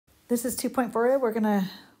This is 2.4. We're going to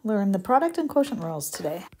learn the product and quotient rules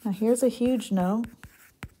today. Now here's a huge note.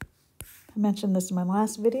 I mentioned this in my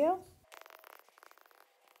last video.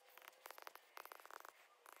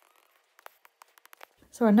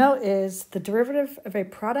 So our note is the derivative of a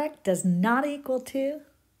product does not equal to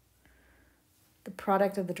the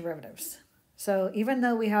product of the derivatives. So even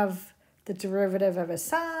though we have the derivative of a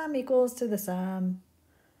sum equals to the sum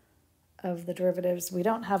of the derivatives, we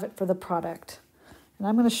don't have it for the product. And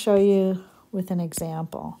I'm going to show you with an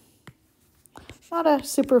example. Not a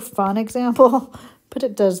super fun example, but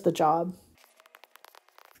it does the job.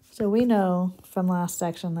 So we know from last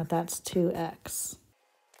section that that's 2x.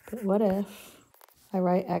 But what if I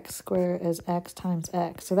write x squared as x times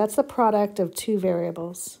x? So that's the product of two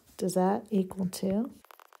variables. Does that equal to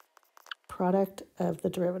product of the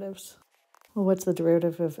derivatives? Well, what's the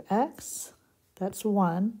derivative of x? That's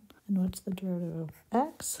 1. And what's the derivative of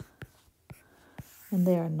x? And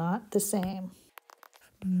they are not the same.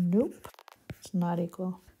 Nope, it's not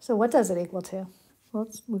equal. So what does it equal to? Well,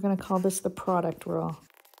 we're going to call this the product rule.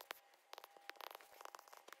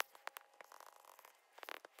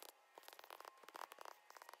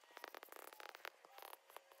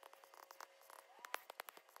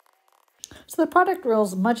 So the product rule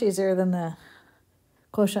is much easier than the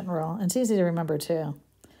quotient rule, and it's easy to remember too.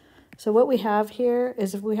 So what we have here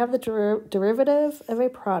is if we have the derivative of a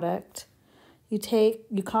product,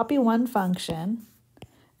 you copy one function,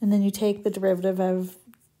 and then you take the derivative of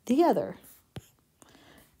the other.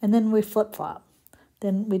 And then we flip-flop.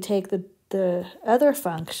 Then we take the other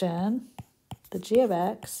function, the g of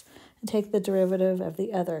x, and take the derivative of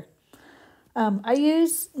the other.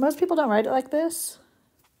 Most people don't write it like this.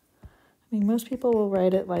 I mean, most people will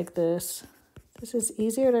write it like this. This is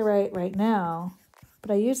easier to write right now,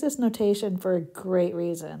 but I use this notation for a great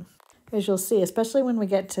reason, as you'll see, especially when we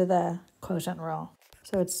get to the quotient rule.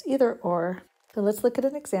 So it's either or. So let's look at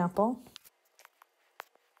an example.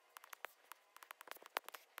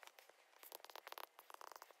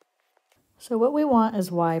 So what we want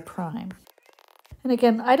is y prime. And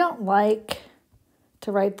again, I don't like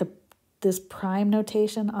to write this prime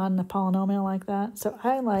notation on the polynomial like that. So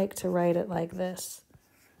I like to write it like this.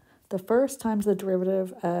 The first times the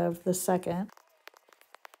derivative of the second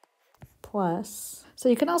plus. So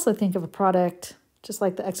you can also think of a product, just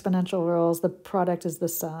like the exponential rules, the product is the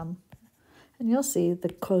sum. And you'll see the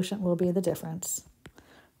quotient will be the difference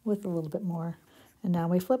with a little bit more. And now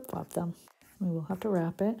we flip-flop them. We will have to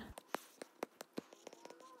wrap it.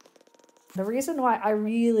 The reason why I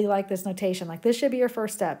really like this notation, like this should be your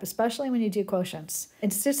first step, especially when you do quotients.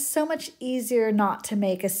 It's just so much easier not to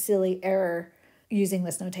make a silly error using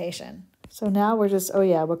this notation. So now we're just,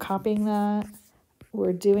 we're copying that.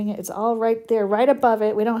 We're doing it. It's all right there, right above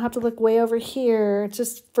it. We don't have to look way over here. It's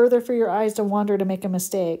just further for your eyes to wander to make a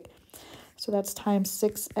mistake. So that's times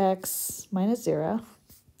 6x minus 0.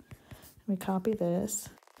 We copy this,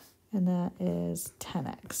 and that is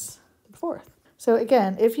 10x to the fourth. So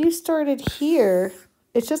again, if you started here,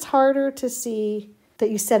 it's just harder to see that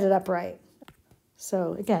you set it up right.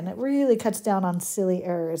 So again, it really cuts down on silly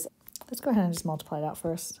errors. Let's go ahead and just multiply it out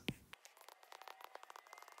first.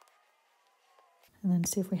 And then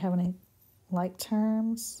see if we have any like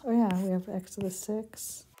terms. Oh yeah, we have x to the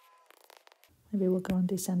 6. Maybe we'll go in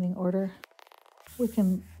descending order. We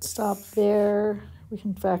can stop there. We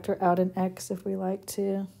can factor out an x if we like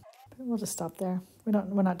to. But we'll just stop there.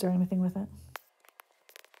 We're not doing anything with it.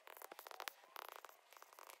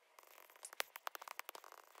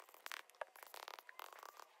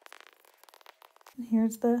 And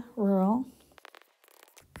here's the rule.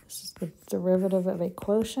 This is the derivative of a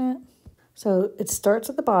quotient. So it starts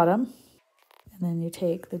at the bottom, and then you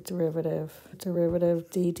take the derivative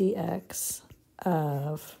d dx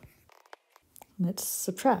of, and it's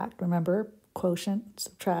subtract. Remember, quotient,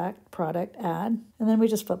 subtract, product, add, and then we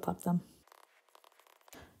just flip-flop them.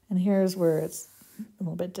 And here's where it's a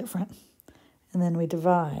little bit different. And then we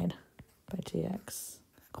divide by gx,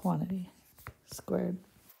 quantity squared.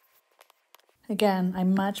 Again, I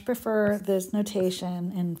much prefer this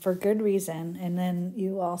notation, and for good reason. And then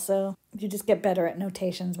you just get better at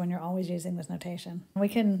notations when you're always using this notation. We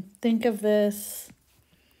can think of this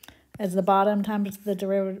as the bottom times the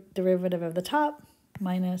derivative of the top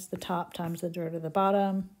minus the top times the derivative of the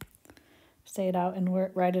bottom. Write it out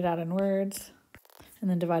in words, and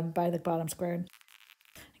then divided by the bottom squared.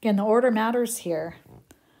 Again, the order matters here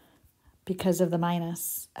because of the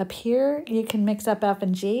minus. Up here, you can mix up f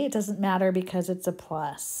and g. It doesn't matter because it's a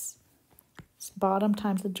plus. It's bottom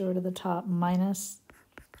times the derivative of the top minus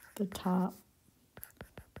the top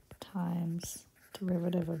times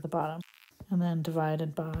derivative of the bottom, and then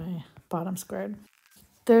divided by bottom squared.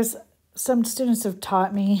 There's some students have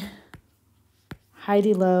taught me high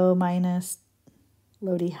D low minus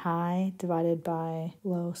low D high divided by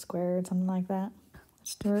low squared, something like that.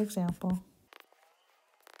 Let's do our example.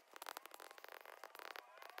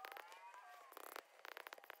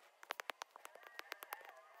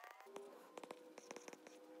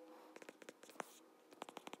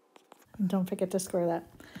 And don't forget to square that.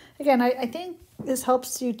 Again, I think this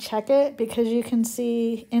helps you check it because you can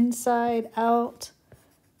see inside, out,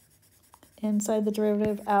 inside the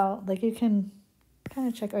derivative, out. Like you can kind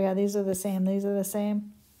of check, oh yeah, these are the same, these are the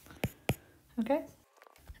same. Okay,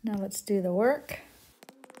 now let's do the work.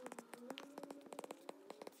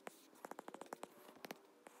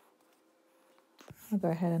 I'll go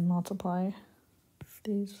ahead and multiply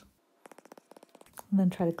these and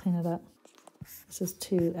then try to clean it up. This is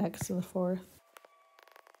 2x to the 4th.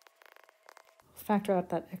 Factor out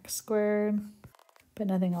that x squared, but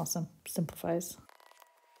nothing else simplifies.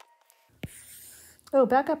 Oh,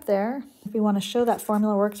 back up there, if we want to show that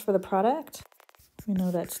formula works for the product, we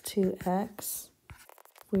know that's 2x.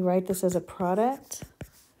 If we write this as a product,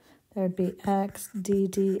 there would be x d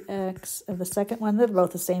dx of the second one. They're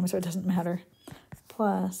both the same, so it doesn't matter.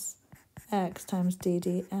 Plus x times d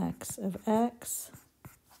dx of x.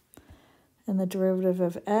 And the derivative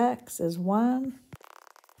of x is 1.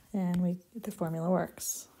 And the formula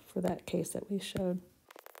works for that case that we showed.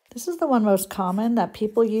 This is the one most common that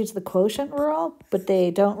people use the quotient rule, but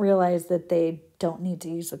they don't realize that they don't need to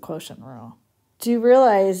use the quotient rule. Do you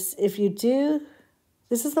realize if you do,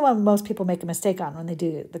 this is the one most people make a mistake on when they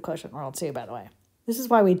do the quotient rule too, by the way. This is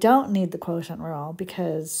why we don't need the quotient rule,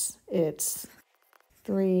 because it's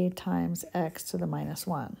 3 times x to the minus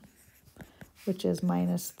 1, which is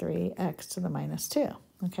minus 3x to the minus 2,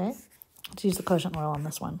 okay? Let's use the quotient rule on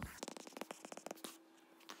this one.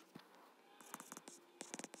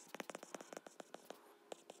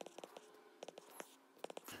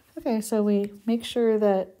 Okay, so we make sure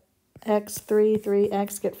that x3,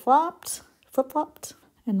 3x get flip-flopped,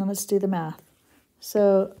 and then let's do the math.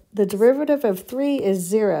 So the derivative of 3 is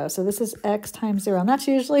 0, so this is x times 0, and that's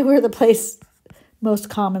usually where the place most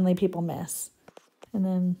commonly people miss. And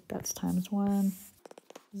then that's times 1,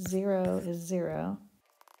 0 is 0,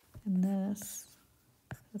 and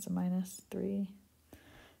that's a minus 3,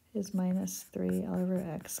 is minus 3 all over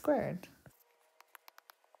x squared.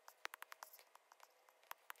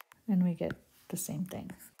 And we get the same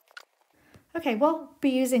thing. Okay, we'll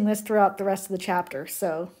be using this throughout the rest of the chapter.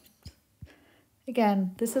 So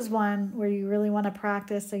again, this is one where you really want to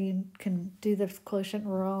practice so you can do the quotient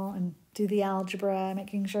rule and do the algebra,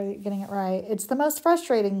 making sure that you're getting it right. It's the most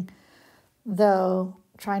frustrating, though,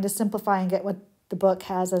 trying to simplify and get what the book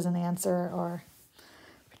has as an answer or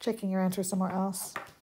checking your answer somewhere else.